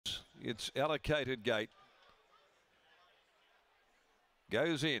its allocated gate.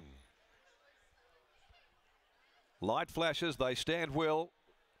 Goes in. Light flashes, they stand well.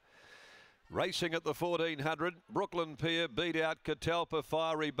 Racing at the 1400, Brooklyn Pier beat out Catalpa,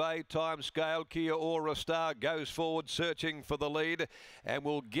 Fiery Bay, Time Scale, Kia Aura Star goes forward searching for the lead and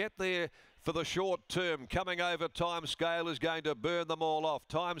will get there for the short term. Coming over Time Scale is going to burn them all off.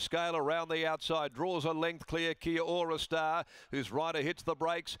 Time Scale around the outside, draws a length clear. Kia Aura Star, whose rider hits the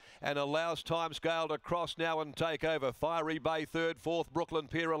brakes and allows Time Scale to cross now and take over. Fiery Bay third, fourth, Brooklyn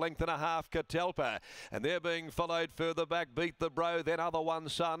Pier a length and a half, Catalpa. And they're being followed further back, Beat the Bro, then Other One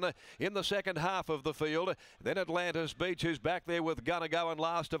Son in the second half of the field. Then Atlantis Beach, who's back there with Gonna Go, and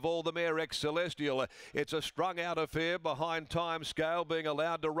last of all the mare X Celestial. It's a strung out affair behind Time Scale, being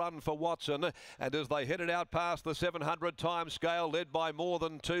allowed to run for Watson. And as they headed out past the 700, Time Scale led by more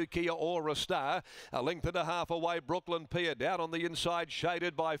than two, Kia Aura Star. A length and a half away, Brooklyn Pier down on the inside,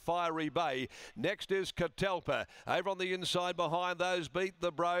 shaded by Fiery Bay. Next is Catalpa. Over on the inside behind those, Beat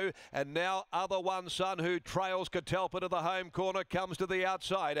the Bro. And now Other One Son, who trails Catalpa to the home corner, comes to the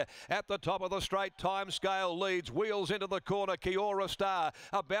outside. At the top of the straight, Time Scale leads, wheels into the corner. Kia Aura Star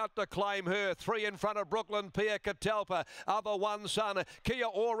about to claim her. Three in front of Brooklyn Pier, Catalpa. Other One Son. Kia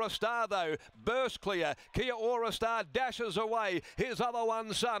Aura Star though burst clear. Kia Aura Star dashes away. Here's Other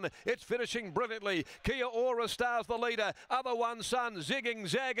One Son. It's finishing brilliantly. Kia Aura Star's the leader. Other One Son zigging,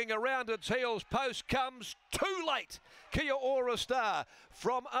 zagging around its heels. Post comes too late. Kia Aura Star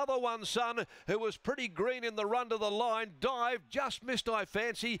from Other One Son, who was pretty green in the run to the line. Dive, just missed, I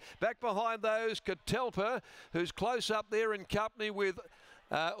fancy. Back behind those, Catalpa, who's close up there in company with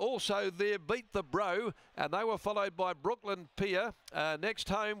also there, Beat the Bro, and they were followed by Brooklyn Pier. Next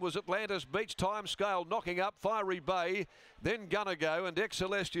home was Atlantis Beach, Time Scale knocking up Fiery Bay, then Gonna Go, and X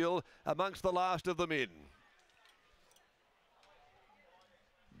Celestial amongst the last of them in.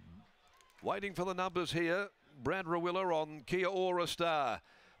 Waiting for the numbers here, Brad Rawiller on Kia Aura Star,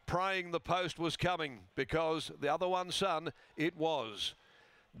 praying the post was coming because the Other One Son, it was.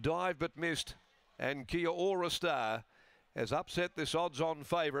 Dive but missed, and Kia Aura Star has upset this odds-on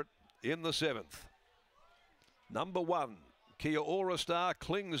favourite in the 7th. Number 1, Kia Aura Star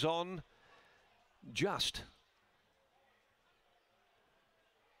clings on just.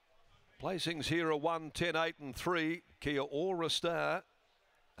 Placings here are 1, 10, 8 and 3. Kia Aura Star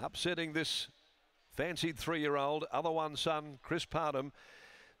upsetting this fancied 3-year-old. Other One Son, Chris Parnham,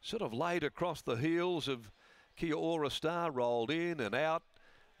 sort of laid across the heels of Kia Aura Star, rolled in and out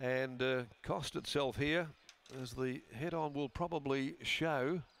and cost itself here, as the head-on will probably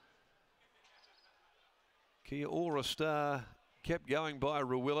show. Kia Aura Star kept going by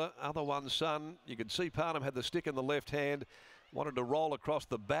Rawiller. Other One Son, you could see Parnham had the stick in the left hand, wanted to roll across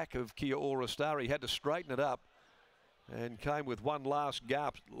the back of Kia Aura Star. He had to straighten it up and came with one last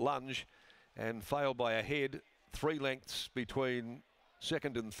gap lunge and failed by a head. 3 lengths between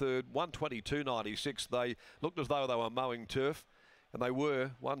second and third, 122.96. They looked as though they were mowing turf. And they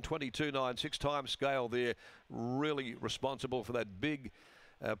were 122.96. Time Scale there, really responsible for that big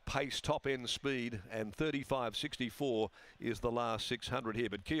pace, top end speed, and 35.64 is the last 600 here.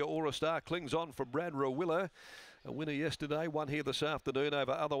 But Kia Aura Star clings on for Brad Rawiller. A winner yesterday, one here this afternoon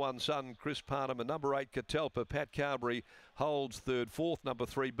over Other One Son, Chris Parnham. And number 8, Catalpa, Pat Carberry holds third. Fourth, number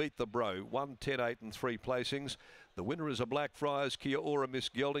 3, Beat the Bro. 1, 10, 8 and 3 placings. The winner is a Blackfriars Kia Aura Miss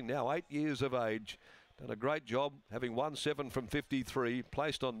Gelding, now 8 years of age. Done a great job, having won 7 from 53,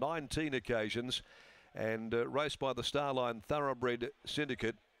 placed on 19 occasions, and raced by the Starline Thoroughbred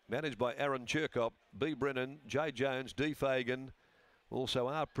Syndicate, managed by Aaron Cherkop, B. Brennan, J. Jones, D. Fagan, also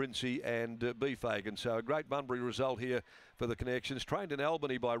R. Princey and B. Fagan. So a great Bunbury result here for the Connections. Trained in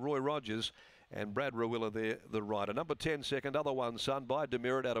Albany by Roy Rogers, and Brad Rawiller there, the rider. Number 10, second, Other One Son by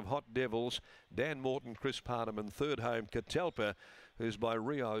Demerit out of Hot Devils, Dan Morton, Chris Parnham, and third home, Catalpa, who's by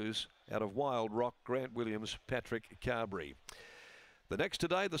Rios out of Wild Rock, Grant Williams, Patrick Carberry. The next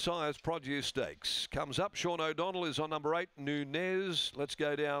today, the Sires Produce Stakes comes up. Sean O'Donnell is on number 8, Nunez. Let's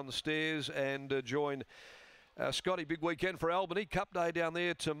go downstairs and join Scotty. Big weekend for Albany. Cup day down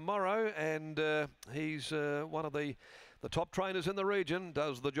there tomorrow, and he's one of the top trainers in the region.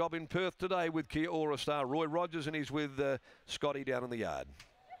 Does the job in Perth today with Kia Aura Star. Roy Rogers, and he's with Scotty down in the yard.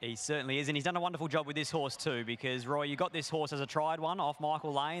 He certainly is, and he's done a wonderful job with this horse too, because, Roy, you got this horse as a tried one off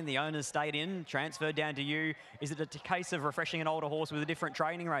Michael Lane. The owners stayed in, transferred down to you. Is it a case of refreshing an older horse with a different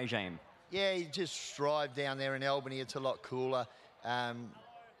training regime? Yeah, he just thrived down there in Albany. It's a lot cooler. A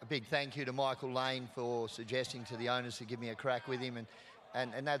big thank you to Michael Lane for suggesting to the owners to give me a crack with him,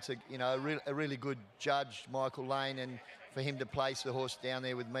 and that's a really good judge, Michael Lane, and for him to place the horse down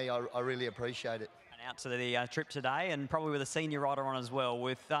there with me, I really appreciate it. Out to the trip today, and probably with a senior rider on as well.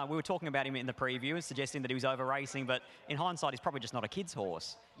 We were talking about him in the preview, suggesting that he was over racing, but in hindsight, he's probably just not a kid's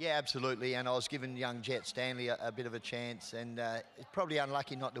horse. Yeah, absolutely. And I was giving young Jet Stanley a bit of a chance, and it's probably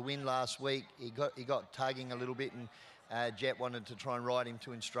unlucky not to win last week. He got tugging a little bit, and Jet wanted to try and ride him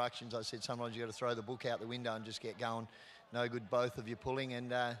to instructions. I said sometimes you got to throw the book out the window and just get going. No good, both of you pulling.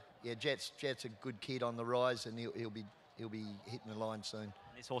 And yeah, Jet's a good kid on the rise, and he'll be hitting the line soon.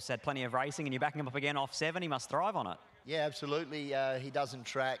 This horse had plenty of racing, and you're backing him up again off 7. He must thrive on it. Yeah, absolutely. He doesn't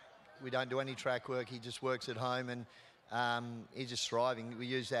track. We don't do any track work. He just works at home, and he's just thriving. We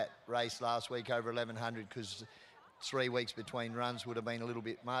used that race last week over 1100 because 3 weeks between runs would have been a little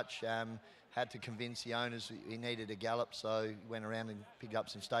bit much. Had to convince the owners he needed a gallop, so he went around and picked up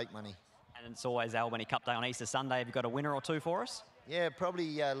some stake money. And it's always Albany Cup Day on Easter Sunday. Have you got a winner or two for us? Yeah,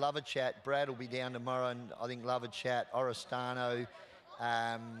 probably Lover Chat. Brad will be down tomorrow, and I think Lover Chat, Oristano,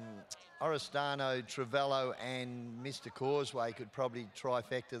 Travello and Mr. Causeway could probably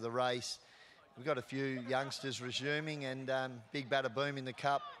trifecta the race. We've got a few youngsters resuming, and Big Bada Boom in the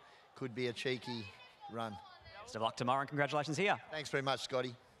Cup could be a cheeky run. Best of luck tomorrow, and congratulations here. Thanks very much,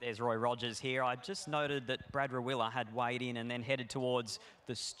 Scotty. There's Roy Rogers here. I just noted that Brad Rawiller had weighed in and then headed towards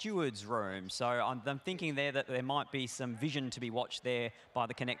the steward's room. So I'm thinking there that there might be some vision to be watched there by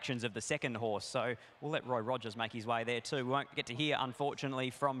the connections of the second horse. So we'll let Roy Rogers make his way there too. We won't get to hear,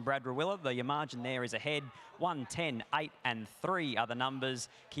 unfortunately, from Brad Rawiller. The margin there is ahead. 1, 10, 8 and 3 are the numbers.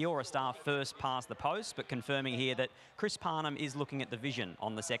 Kiora Star first past the post, but confirming here that Chris Parnham is looking at the vision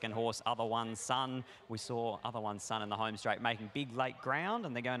on the second horse, Other One Son. We saw Other One Son in the home straight making big late ground,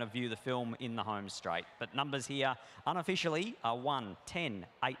 and they're going to view the film in the home straight. But numbers here unofficially are 1, 10,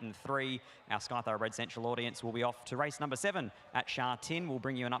 8 and 3. Our Sky Thoroughbred Central audience will be off to race number 7 at Sha Tin. We'll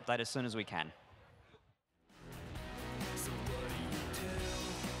bring you an update as soon as we can.